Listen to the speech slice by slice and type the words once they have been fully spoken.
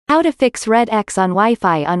How to fix red X on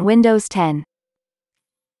Wi-Fi on Windows 10.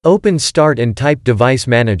 Open Start and type Device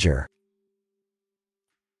Manager.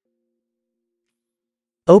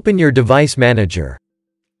 Open your Device Manager.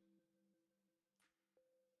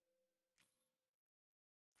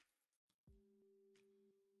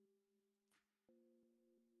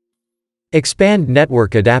 Expand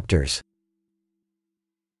Network Adapters.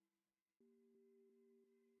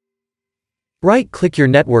 Right-click your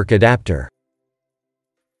network adapter.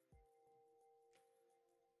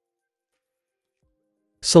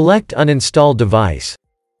 Select Uninstall Device.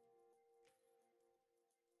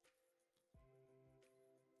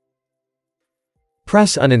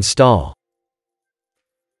 Press Uninstall.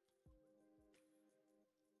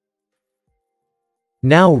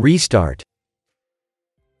 Now restart.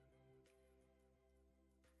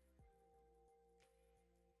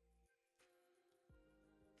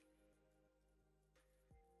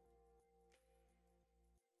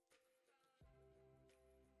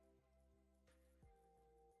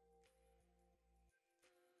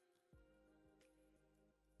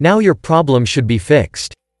 Now your problem should be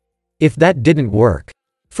fixed. If that didn't work,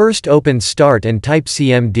 first open Start and type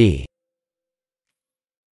CMD.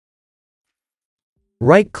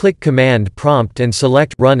 Right-click Command Prompt and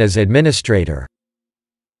select Run as Administrator.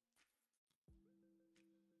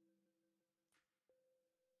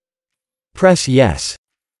 Press Yes.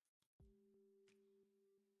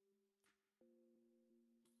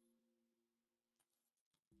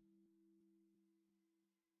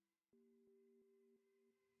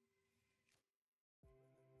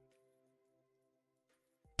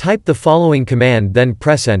 Type the following command, then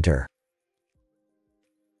press Enter.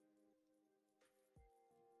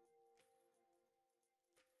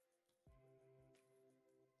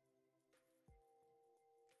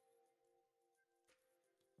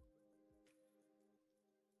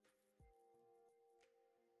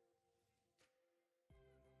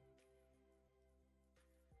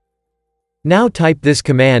 Now type this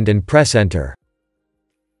command and press Enter.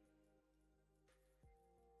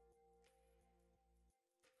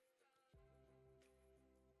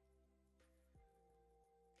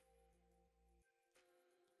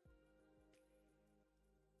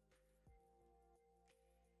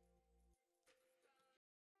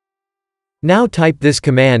 Now type this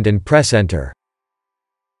command and press Enter.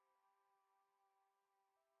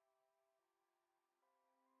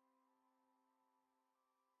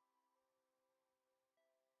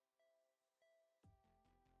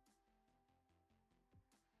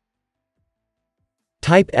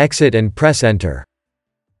 Type Exit and press Enter.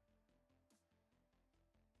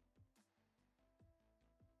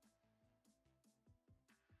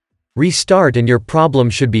 Restart and your problem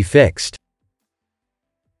should be fixed.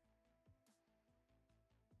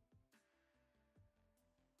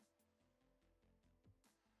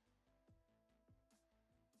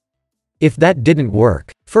 If that didn't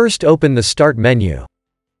work, first open the Start menu.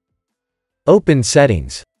 Open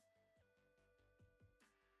Settings.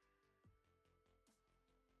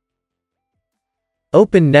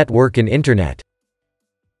 Open Network and Internet.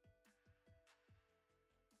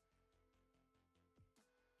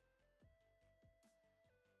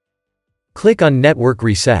 Click on Network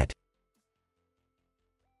Reset.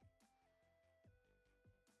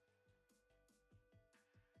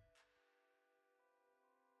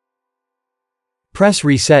 Press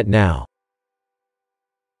Reset now.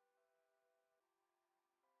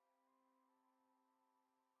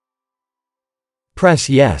 Press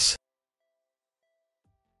Yes.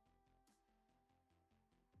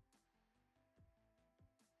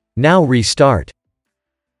 Now restart.